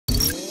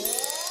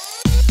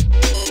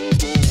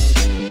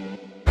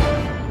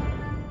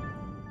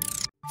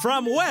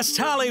From West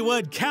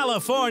Hollywood,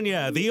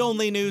 California, the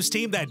only news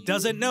team that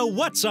doesn't know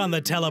what's on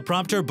the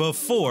teleprompter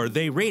before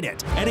they read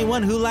it.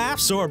 Anyone who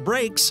laughs or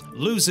breaks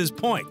loses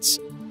points.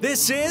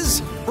 This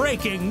is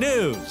Breaking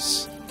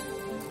News.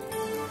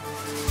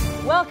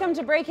 Welcome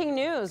to Breaking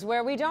News,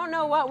 where we don't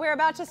know what we're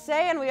about to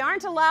say and we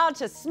aren't allowed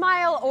to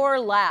smile or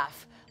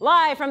laugh.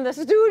 Live from the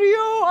studio,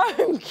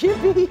 I'm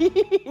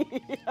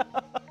Kippy.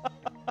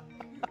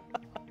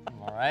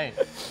 All right.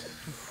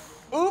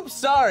 Oops,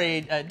 sorry.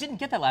 Didn't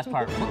get that last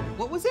part.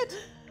 What was it?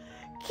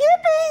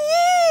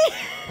 Kippy!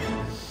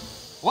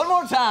 One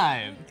more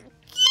time.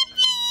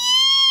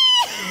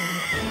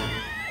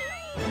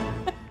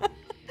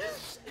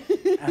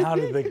 Out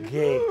of the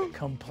gate,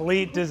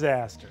 complete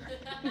disaster.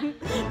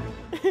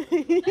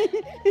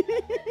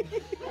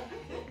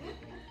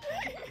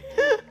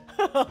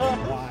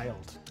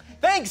 Wild.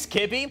 Thanks,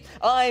 Kippy.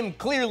 I'm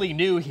clearly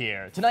new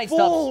here. Tonight's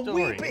top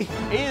story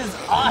is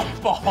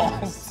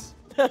eyeballs.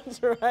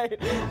 That's right.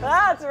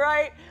 That's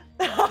right.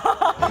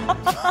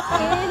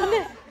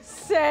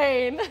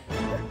 Insane.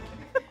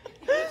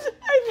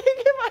 I think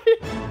if I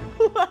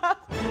laugh,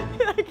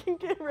 I can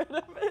get rid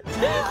of it.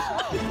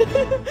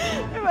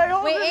 If I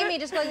hold Wait, it, Amy,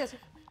 just go like this.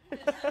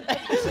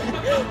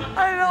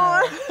 I don't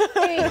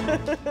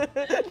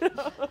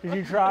want. Did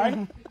you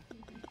try?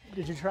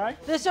 Did you try?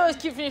 This show is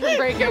keeping me from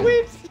breaking. Can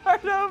we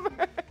start over?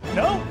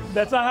 No,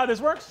 that's not how this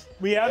works.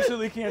 We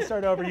absolutely can't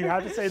start over. You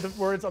have to say the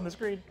words on the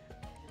screen.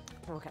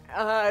 Okay,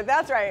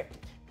 that's right.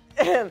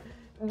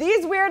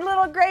 These weird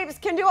little grapes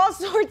can do all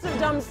sorts of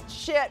dumb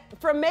shit,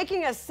 from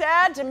making us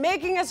sad to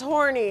making us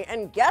horny.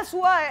 And guess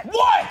what?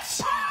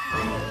 What?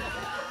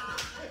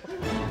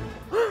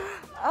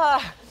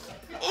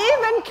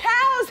 Even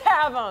cows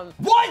have them.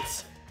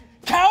 What?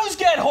 Cows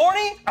get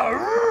horny?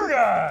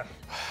 Aruga!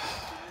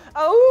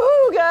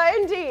 Ooga,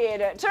 indeed.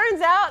 Turns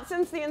out,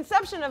 since the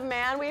inception of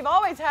man, we've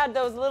always had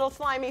those little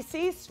slimy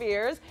sea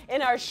spheres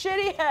in our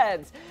shitty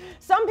heads.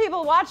 Some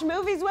people watch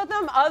movies with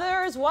them,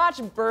 others watch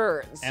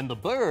birds. And the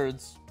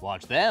birds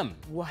watch them.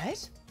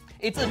 What?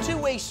 It's a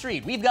two-way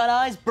street. We've got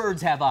eyes,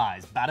 birds have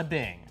eyes. Bada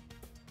bing.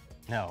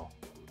 No,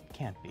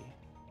 can't be.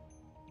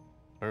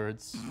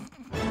 Birds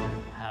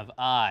have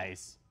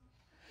eyes.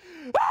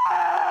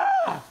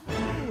 Ah!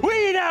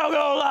 We now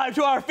go live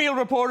to our field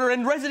reporter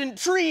and resident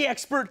tree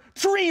expert,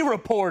 tree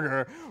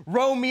reporter,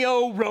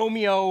 Romeo,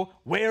 Romeo,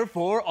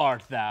 wherefore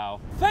art thou?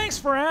 Thanks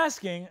for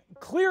asking,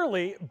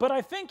 clearly, but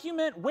I think you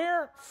meant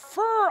where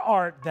fur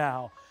art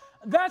thou?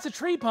 That's a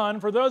tree pun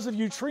for those of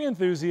you tree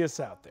enthusiasts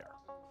out there.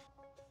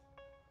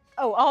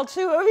 Oh, all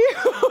two of you?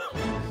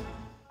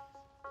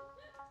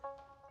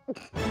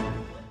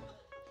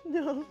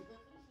 No,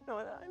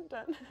 I'm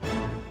done.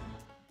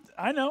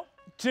 I know.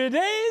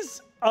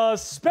 Today's a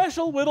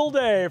special whittle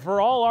day for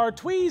all our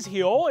twees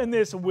here in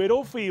this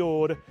whittle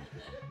field.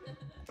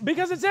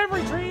 Because it's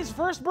every tree's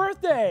first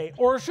birthday,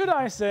 or should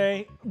I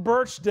say,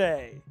 birch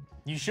day.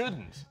 You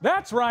shouldn't.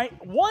 That's right.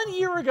 1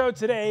 year ago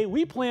today,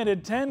 we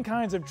planted 10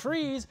 kinds of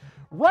trees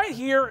right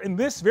here in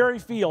this very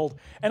field.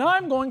 And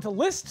I'm going to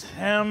list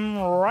them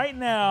right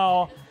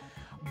now.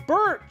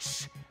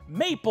 Birch,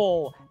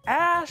 maple,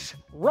 ash,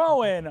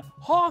 rowan,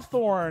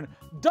 hawthorn,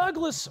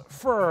 Douglas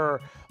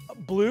fir,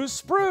 blue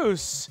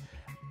spruce,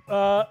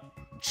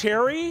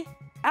 cherry,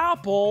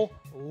 apple,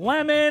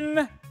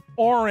 lemon,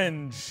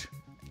 orange.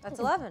 That's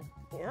 11.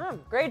 Yeah,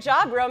 great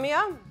job,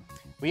 Romeo.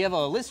 We have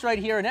a list right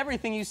here and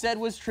everything you said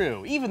was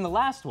true. Even the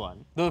last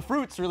one. The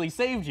fruits really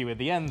saved you at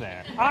the end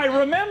there. I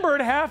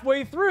remembered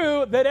halfway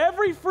through that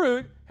every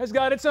fruit has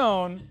got its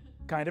own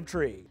kind of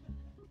tree.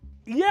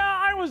 Yeah,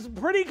 I was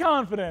pretty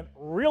confident.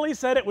 Really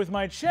said it with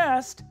my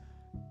chest.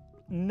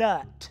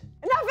 Nut.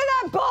 Enough of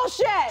that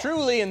bullshit!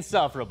 Truly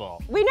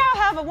insufferable. We now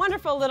have a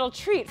wonderful little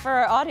treat for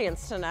our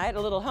audience tonight,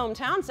 a little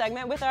hometown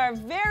segment with our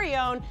very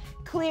own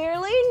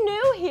Clearly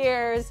New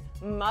Here's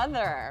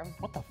mother.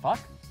 What the fuck?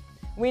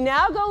 We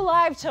now go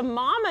live to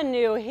Mama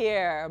New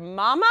Here.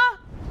 Mama?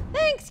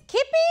 Thanks,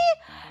 Kippy.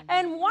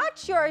 And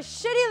watch your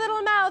shitty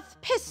little mouth,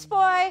 piss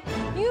boy.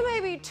 You may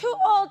be too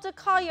old to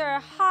call your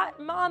hot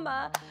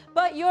mama,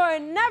 but you're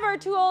never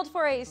too old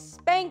for a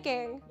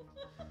spanking.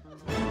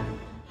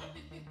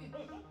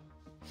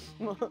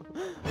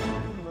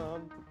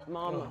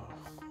 Mama.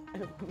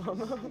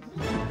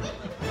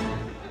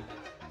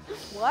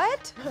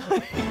 What?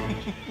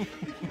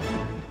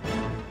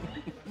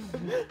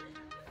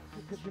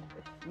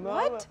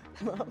 What?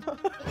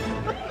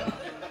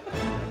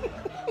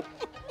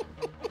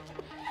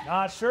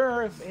 Not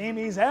sure if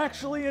Amy's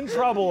actually in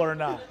trouble or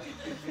not.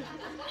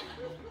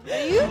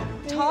 Are you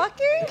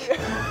talking?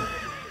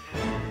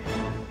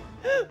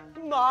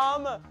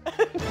 Mama.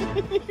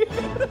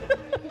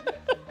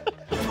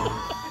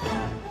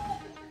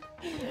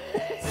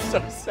 So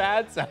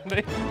sad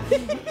sounding.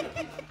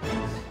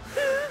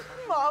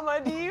 Mama,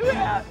 do you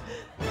have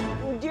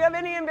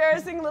any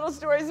embarrassing little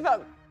stories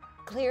about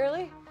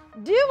Clearly?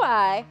 Do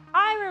I?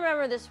 I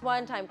remember this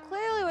one time,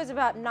 clearly it was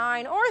about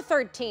 9 or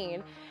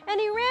 13, and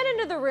he ran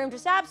into the room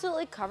just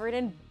absolutely covered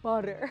in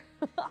butter.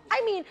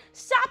 I mean,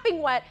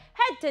 sopping wet,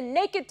 head to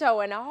naked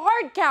toe in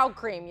hard cow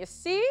cream, you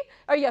see?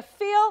 Or you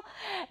feel?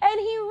 And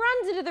he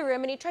runs into the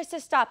room and he tries to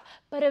stop,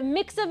 but a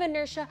mix of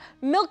inertia,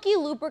 milky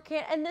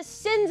lubricant, and the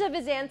sins of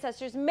his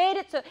ancestors made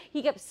it so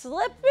he kept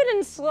slipping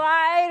and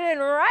sliding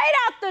right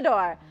out the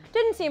door.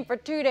 Didn't see him for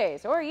 2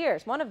 days or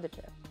years, one of the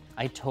two.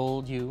 I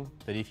told you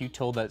that if you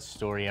told that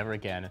story ever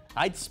again,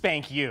 I'd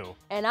spank you.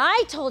 And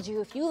I told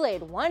you if you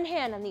laid one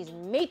hand on these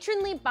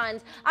matronly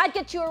buns, I'd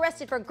get you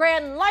arrested for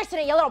grand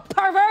larceny, you little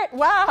pervert!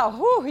 Wow,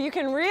 whew, you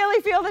can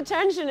really feel the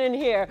tension in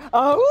here.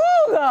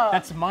 Ahooga!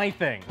 That's my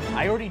thing.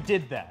 I already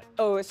did that.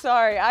 Oh,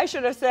 sorry, I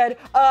should have said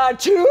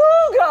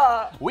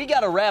Tuga! We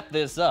gotta wrap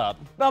this up.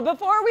 But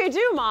before we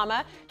do,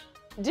 Mama,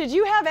 did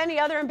you have any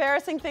other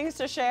embarrassing things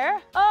to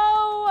share?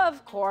 Oh,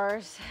 of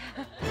course.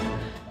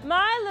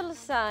 My little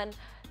son,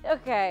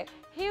 okay,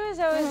 he was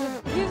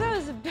always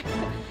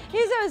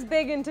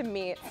big into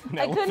meat.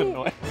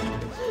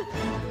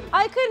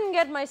 I couldn't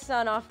get my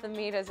son off the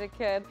meat as a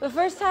kid. The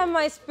first time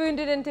I spooned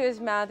it into his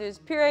mouth, it was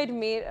pureed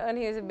meat when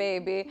he was a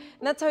baby,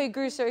 and that's how he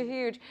grew so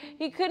huge.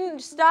 He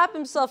couldn't stop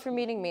himself from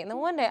eating meat. And then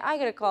one day, I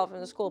get a call from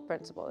the school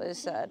principal. They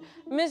said,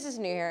 "Mrs.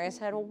 New here." I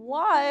said,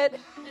 "What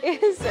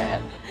is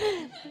it?"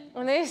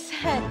 And they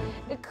said,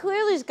 "It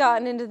clearly has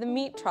gotten into the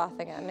meat trough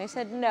again." And I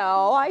said,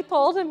 "No, I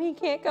told him he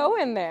can't go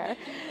in there."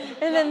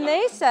 And then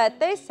they said,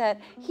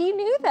 he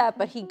knew that,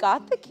 but he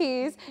got the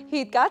keys,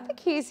 he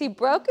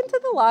broke into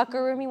the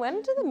locker room, he went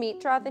into the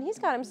meat trough, and he's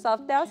got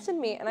himself doused in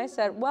meat. And I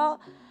said, "Well,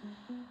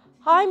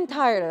 I'm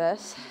tired of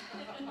this."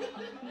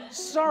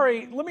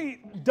 Sorry, let me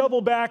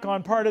double back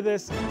on part of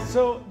this.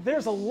 So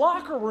there's a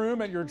locker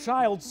room at your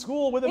child's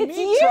school with a It's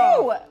meat you!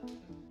 trough.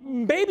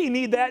 Baby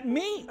need that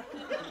meat.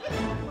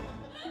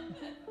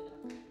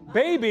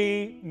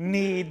 Baby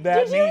need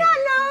that meat. Did you not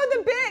know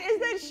the bit is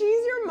that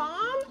she's your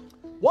mom?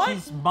 What?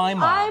 She's my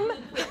mom. I'm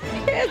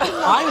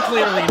I'm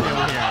clearly new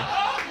here.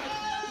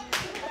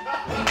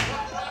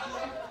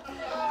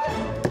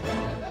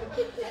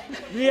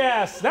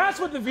 Yes, that's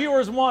what the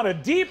viewers want, a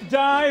deep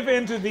dive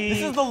into This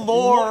is the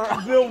lore.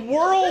 the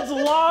world's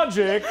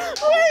logic.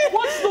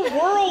 What's the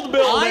world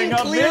building I'm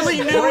of clearly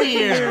this new breaking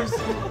here. news?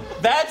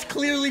 That's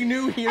clearly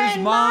new here's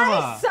and mama.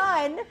 my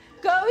son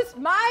goes,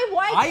 my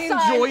white I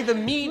son. enjoy the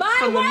meat my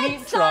from the white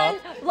meat son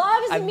trough.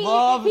 loves I meat.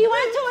 love- He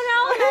went to an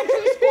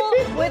elementary school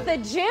with a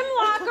gym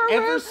locker room.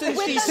 Ever since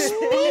with she a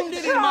spooned meat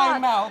it in my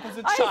trough. mouth as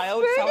a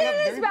child, I so I spooned it have in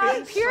his very mouth,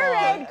 big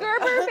pureed, straw.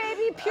 Gerber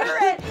baby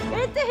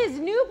pureed, into his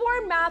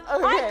newborn mouth. I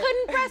Okay.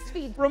 couldned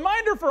breastfeed.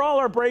 Reminder for all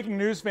our breaking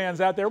news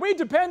fans out there, we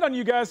depend on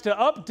you guys to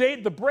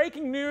update the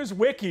breaking news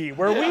wiki,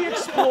 where we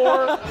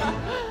explore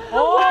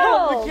all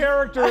of world. the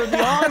character and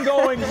the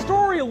ongoing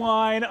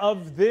storyline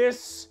of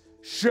this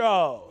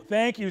show.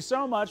 Thank you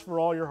so much for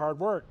all your hard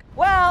work.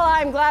 Well,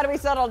 I'm glad we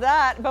settled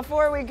that.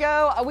 Before we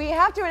go, we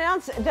have to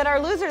announce that our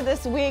loser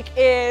this week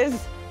is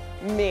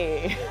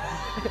me.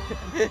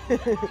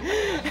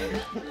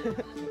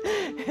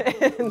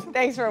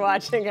 Thanks for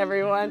watching,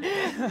 everyone.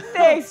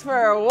 Thanks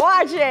for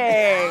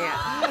watching.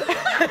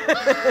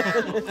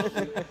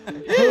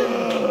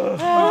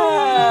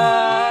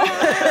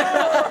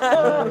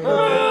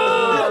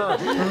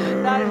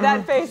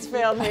 That face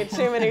failed me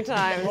too many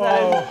times.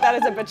 That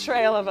is a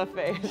betrayal of a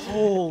face.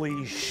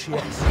 Holy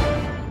shit.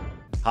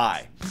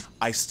 Hi.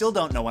 I still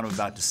don't know what I'm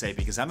about to say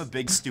because I'm a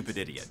big stupid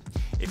idiot.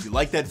 If you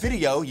like that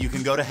video, you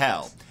can go to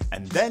hell.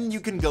 And then you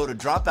can go to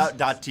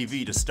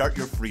dropout.tv to start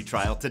your free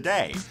trial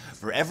today.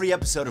 For every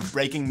episode of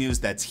breaking news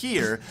that's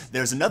here,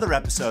 there's another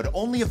episode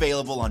only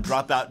available on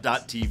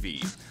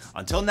dropout.tv.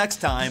 Until next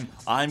time,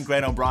 I'm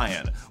Grant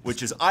O'Brien,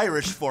 which is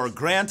Irish for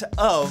Grant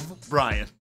of Brian.